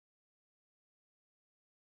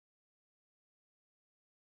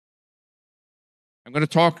I'm going to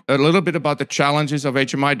talk a little bit about the challenges of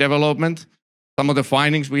HMI development, some of the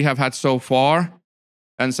findings we have had so far,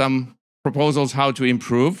 and some proposals how to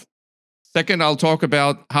improve. Second, I'll talk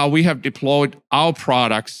about how we have deployed our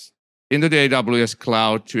products into the AWS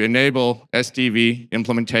cloud to enable SDV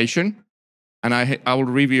implementation. And I will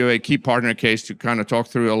review a key partner case to kind of talk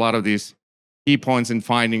through a lot of these key points and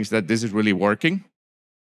findings that this is really working.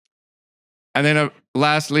 And then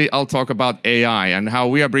lastly, I'll talk about AI and how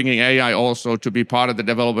we are bringing AI also to be part of the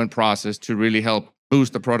development process to really help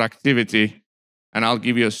boost the productivity. And I'll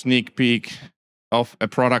give you a sneak peek of a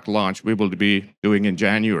product launch we will be doing in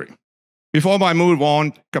January. Before I move on,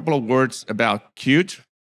 a couple of words about Qt.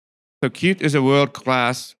 So Qt is a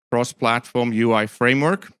world-class cross-platform UI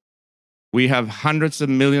framework. We have hundreds of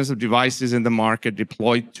millions of devices in the market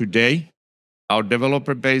deployed today. Our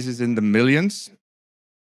developer base is in the millions.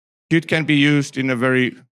 Qt can be used in a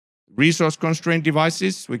very resource-constrained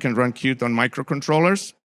devices. We can run Qt on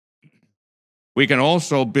microcontrollers. We can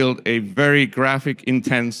also build a very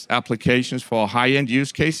graphic-intense applications for high-end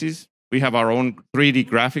use cases. We have our own 3D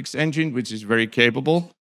graphics engine, which is very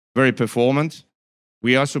capable, very performant.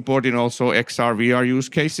 We are supporting also XR, VR use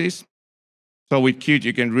cases. So with Qt,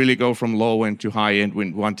 you can really go from low-end to high-end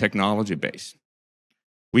with one technology base.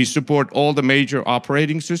 We support all the major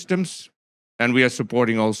operating systems, and we are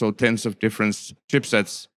supporting also tens of different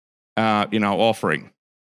chipsets in our offering.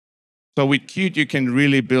 So with Qt, you can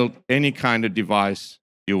really build any kind of device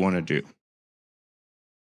you want to do.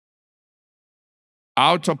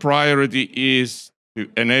 Our top priority is to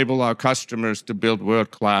enable our customers to build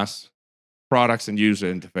world-class products and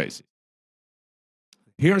user interfaces.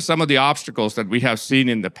 Here are some of the obstacles that we have seen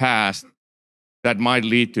in the past that might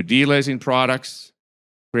lead to delays in products,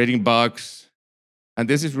 creating bugs, and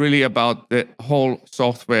this is really about the whole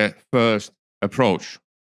software-first approach.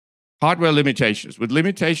 Hardware limitations. With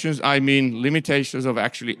limitations, I mean limitations of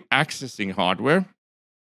actually accessing hardware.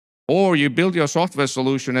 Or you build your software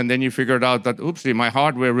solution and then you figured out that, oopsie, my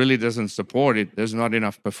hardware really doesn't support it. There's not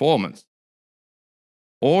enough performance.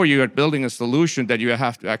 Or you are building a solution that you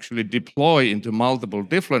have to actually deploy into multiple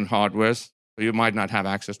different hardwares. So you might not have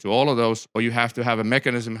access to all of those, or you have to have a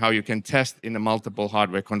mechanism how you can test in the multiple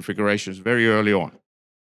hardware configurations very early on.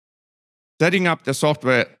 Setting up the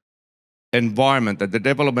software environment, the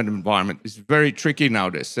development environment, is very tricky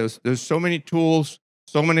nowadays. There's so many tools,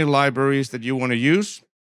 so many libraries that you want to use,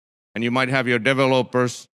 and you might have your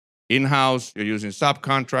developers in-house, you're using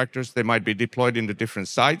subcontractors, they might be deployed into different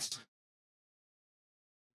sites.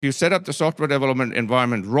 If you set up the software development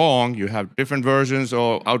environment wrong, you have different versions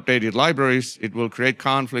or outdated libraries, it will create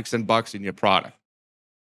conflicts and bugs in your product.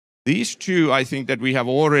 These two, I think that we have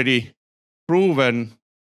already proven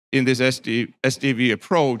in this SDV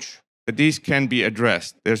approach that these can be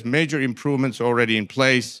addressed. There's major improvements already in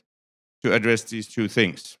place to address these two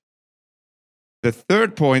things. The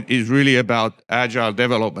third point is really about agile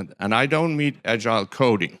development, and I don't mean agile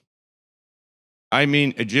coding. I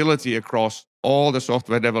mean agility across all the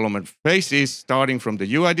software development phases, starting from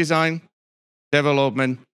the UI design,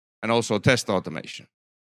 development, and also test automation.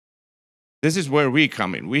 This is where we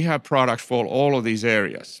come in. We have products for all of these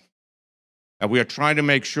areas. And we are trying to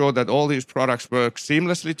make sure that all these products work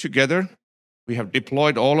seamlessly together. We have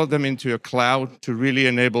deployed all of them into a cloud to really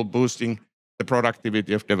enable boosting the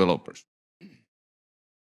productivity of developers.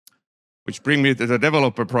 Which brings me to the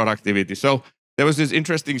developer productivity. So there was this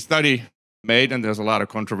interesting study made, and there's a lot of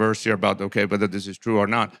controversy about, okay, whether this is true or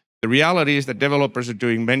not. The reality is that developers are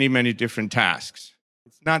doing many, many different tasks.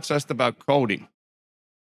 It's not just about coding.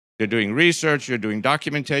 You're doing research, you're doing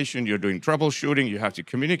documentation, you're doing troubleshooting, you have to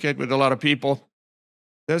communicate with a lot of people.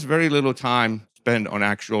 There's very little time spent on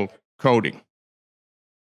actual coding.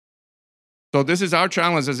 So this is our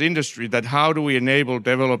challenge as industry, that how do we enable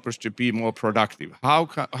developers to be more productive? How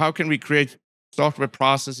can we create software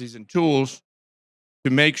processes and tools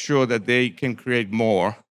to make sure that they can create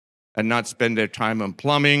more and not spend their time on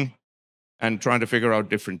plumbing and trying to figure out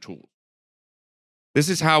different tools? This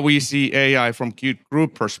is how we see AI from Qt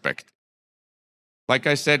Group perspective. Like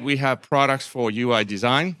I said, we have products for UI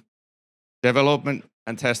design, development,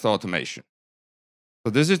 and test automation.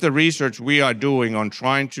 So this is the research we are doing on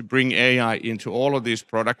trying to bring AI into all of these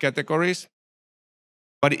product categories.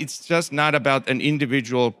 But it's just not about an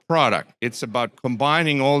individual product. It's about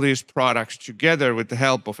combining all these products together with the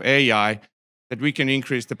help of AI that we can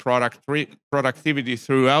increase the productivity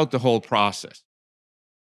throughout the whole process.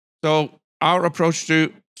 So our approach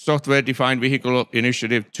to software-defined vehicle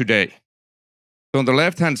initiative today. So on the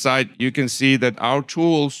left-hand side, you can see that our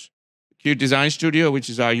tools, Qt Design Studio, which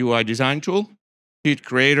is our UI design tool, Qt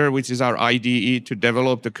Creator, which is our IDE to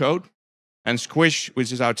develop the code, and Squish,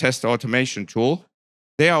 which is our test automation tool.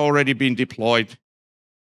 they are already being deployed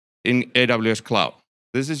in AWS Cloud.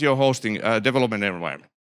 This is your hosting development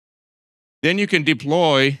environment. Then you can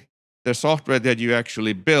deploy the software that you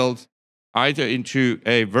actually build either into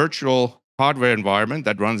a virtual hardware environment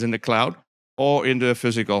that runs in the cloud or into a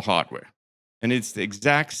physical hardware. And it's the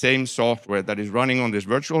exact same software that is running on this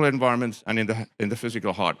virtual environment and in the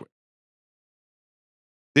physical hardware.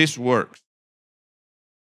 This works.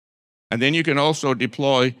 And then you can also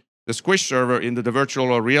deploy the Squish server into the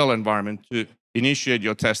virtual or real environment to initiate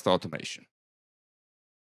your test automation.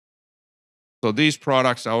 So these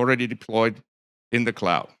products are already deployed in the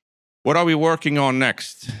cloud. What are we working on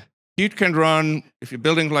next? It can run, if you're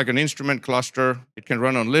building like an instrument cluster, it can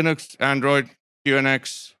run on Linux, Android,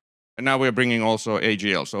 QNX, and now we're bringing also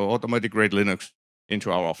AGL, so automatic grade Linux,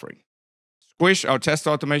 into our offering. Squish, our test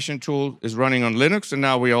automation tool, is running on Linux, and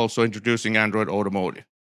now we're also introducing Android Automotive.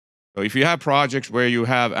 So if you have projects where you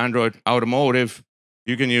have Android Automotive,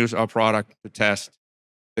 you can use our product to test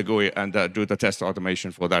the GUI and do the test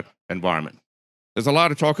automation for that environment. There's a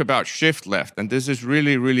lot of talk about shift left, and this is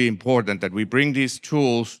really, really important that we bring these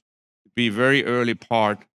tools to be very early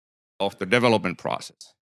part of the development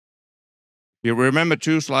process. You remember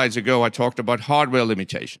 2 slides ago, I talked about hardware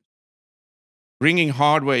limitations. Bringing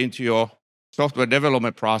hardware into your software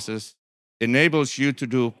development process enables you to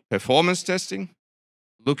do performance testing,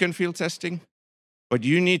 look and feel testing, but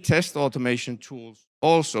you need test automation tools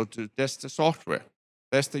also to test the software,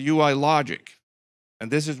 test the UI logic.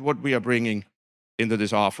 And this is what we are bringing into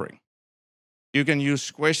this offering. You can use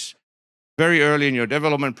Squish very early in your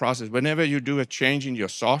development process. Whenever you do a change in your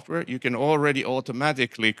software, you can already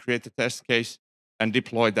automatically create the test case and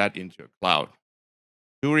deploy that into your cloud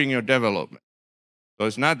during your development. So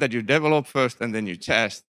it's not that you develop first and then you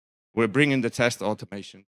test. We're bringing the test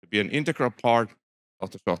automation to be an integral part of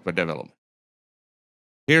the software development.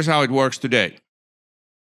 Here's how it works today.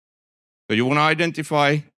 So you want to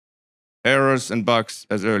identify errors and bugs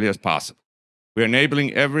as early as possible. We're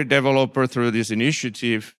enabling every developer through this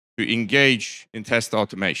initiative to engage in test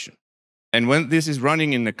automation. And when this is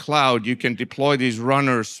running in the cloud, you can deploy these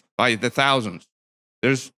runners by the thousands.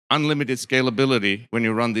 There's unlimited scalability when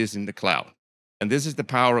you run this in the cloud. And this is the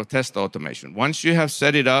power of test automation. Once you have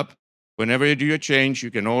set it up, whenever you do a change,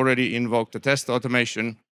 you can already invoke the test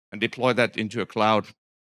automation and deploy that into a cloud,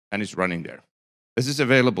 and it's running there. This is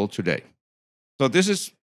available today. So this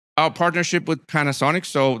is our partnership with Panasonic.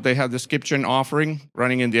 So they have the SkipGen offering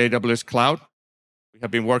running in the AWS cloud. We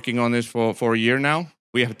have been working on this for a year now.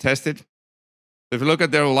 We have tested. So if you look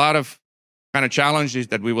at, there are a lot of kind of challenges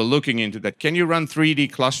that we were looking into that. Can you run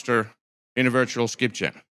 3D cluster in a virtual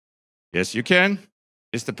SkipGen? Yes, you can.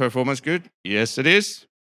 Is the performance good? Yes, it is.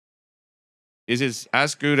 Is it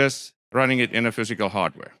as good as running it in a physical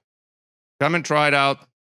hardware? Come and try it out.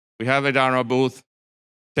 We have it on our booth.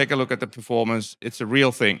 Take a look at the performance. It's a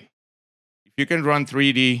real thing. If you can run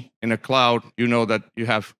 3D in a cloud, you know that you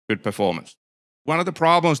have good performance. One of the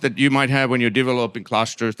problems that you might have when you're developing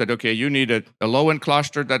clusters that, okay, you need a low-end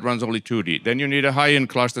cluster that runs only 2D. Then you need a high-end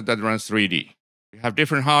cluster that runs 3D. You have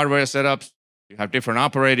different hardware setups. You have different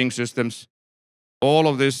operating systems. All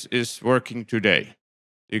of this is working today.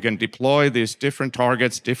 You can deploy these different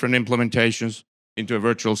targets, different implementations into a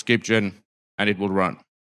virtual SkipGen, and it will run.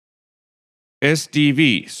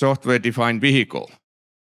 SDV, software-defined vehicle.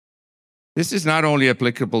 This is not only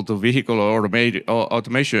applicable to vehicle or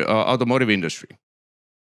automotive industry.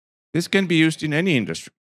 This can be used in any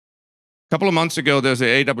industry. A couple of months ago, there's an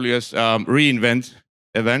AWS reInvent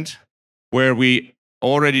event where we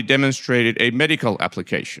already demonstrated a medical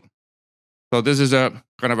application. So this is a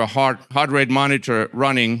kind of a heart rate monitor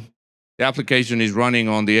running. The application is running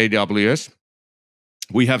on the AWS.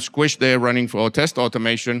 We have Squish there running for test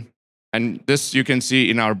automation. And this you can see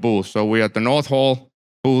in our booth. So we're at the North Hall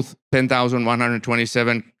booth,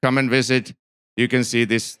 10,127. Come and visit. You can see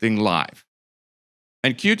this thing live.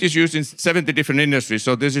 And Qt is used in 70 different industries.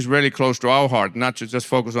 So this is really close to our heart, not to just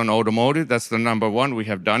focus on automotive. That's the number one. We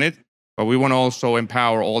have done it. But we want to also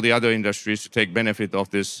empower all the other industries to take benefit of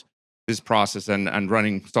this process and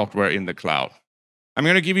running software in the cloud. I'm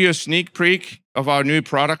going to give you a sneak peek of our new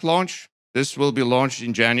product launch. This will be launched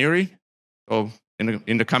in January, so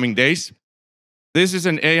in the coming days. This is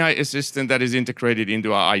an AI assistant that is integrated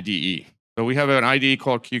into our IDE. So we have an IDE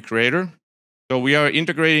called Q Creator. So we are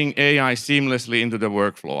integrating AI seamlessly into the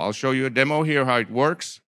workflow. I'll show you a demo here how it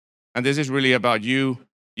works. And this is really about you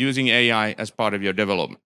using AI as part of your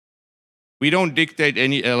development. We don't dictate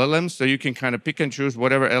any LLMs, so you can kind of pick and choose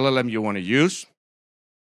whatever LLM you want to use.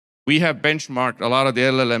 We have benchmarked a lot of the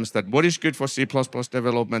LLMs that what is good for C++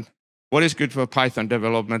 development, what is good for Python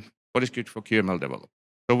development, what is good for QML development.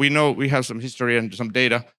 So we know we have some history and some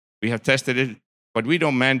data. We have tested it, but we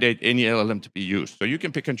don't mandate any LLM to be used. So you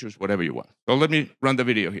can pick and choose whatever you want. So let me run the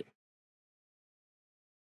video here.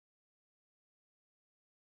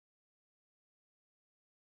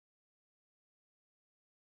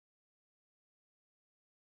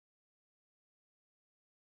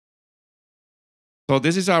 So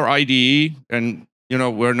this is our IDE, and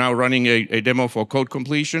we're now running a demo for code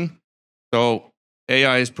completion. So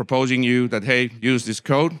AI is proposing you that, hey, use this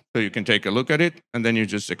code, so you can take a look at it, and then you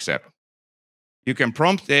just accept. You can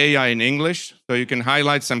prompt the AI in English, so you can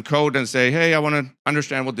highlight some code and say, hey, I want to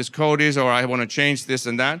understand what this code is, or I want to change this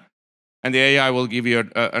and that. And the AI will give you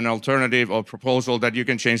an alternative or proposal that you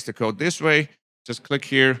can change the code this way. Just click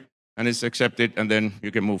here, and it's accepted, and then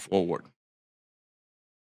you can move forward.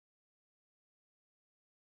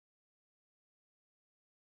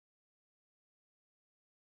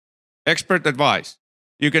 Expert advice.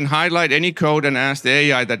 You can highlight any code and ask the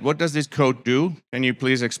AI that, what does this code do? Can you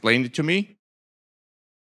please explain it to me?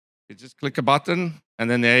 You just click a button, and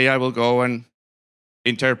then the AI will go and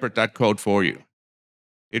interpret that code for you.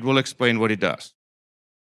 It will explain what it does.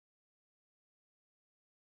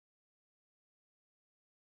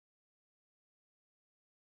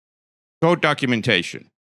 Code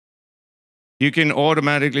documentation. You can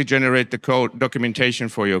automatically generate the code documentation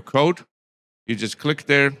for your code. You just click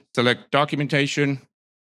there, select documentation,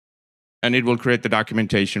 and it will create the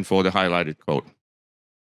documentation for the highlighted code.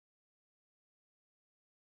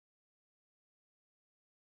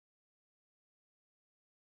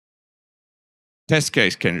 Test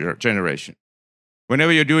case generation.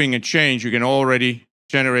 Whenever you're doing a change, you can already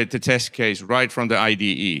generate the test case right from the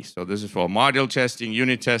IDE. So this is for module testing,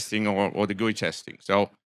 unit testing, or the GUI testing.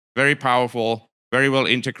 So very powerful, very well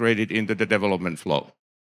integrated into the development flow.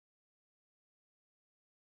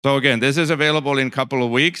 So again, this is available in a couple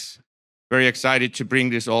of weeks. Very excited to bring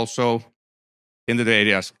this also into the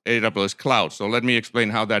AWS cloud. So let me explain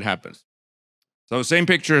how that happens. So same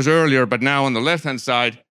picture as earlier, but now on the left-hand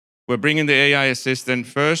side, we're bringing the AI assistant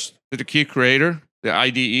first to the key creator, the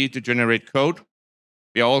IDE, to generate code.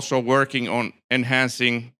 We are also working on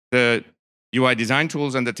enhancing the UI design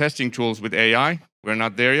tools and the testing tools with AI. We're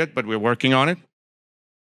not there yet, but we're working on it.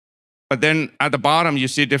 But then at the bottom, you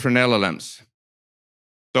see different LLMs.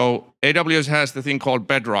 So AWS has the thing called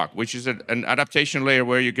Bedrock, which is an adaptation layer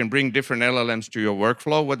where you can bring different LLMs to your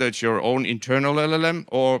workflow, whether it's your own internal LLM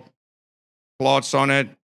or Claude Sonnet,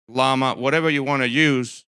 Llama, whatever you want to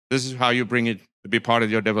use. This is how you bring it to be part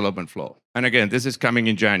of your development flow. And again, this is coming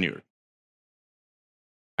in January.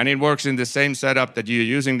 And it works in the same setup that you're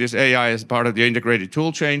using this AI as part of the integrated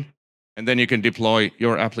tool chain. And then you can deploy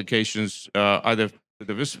your applications either to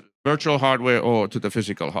the virtual hardware or to the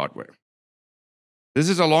physical hardware. This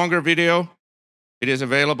is a longer video. It is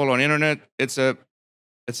available on internet. It's a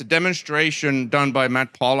demonstration done by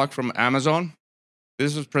Matt Pollack from Amazon.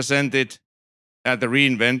 This was presented at the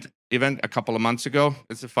reInvent event a couple of months ago.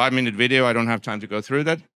 It's a 5-minute video. I don't have time to go through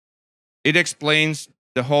that. It explains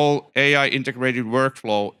the whole AI integrated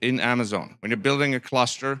workflow in Amazon. When you're building a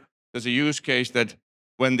cluster, there's a use case that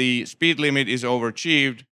when the speed limit is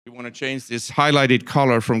overachieved, you want to change this highlighted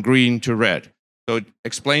color from green to red. So it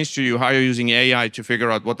explains to you how you're using AI to figure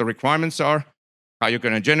out what the requirements are, how you're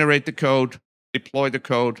going to generate the code, deploy the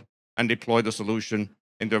code, and deploy the solution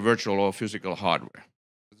into virtual or physical hardware.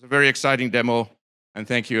 It's a very exciting demo, and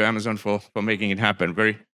thank you, Amazon, for making it happen.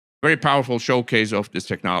 Very, very powerful showcase of this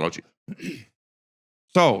technology.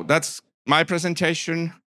 So that's my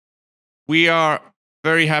presentation. We are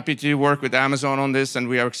very happy to work with Amazon on this, and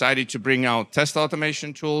we are excited to bring out test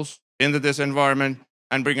automation tools into this environment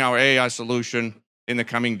and bring our AI solution in the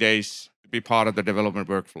coming days to be part of the development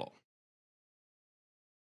workflow.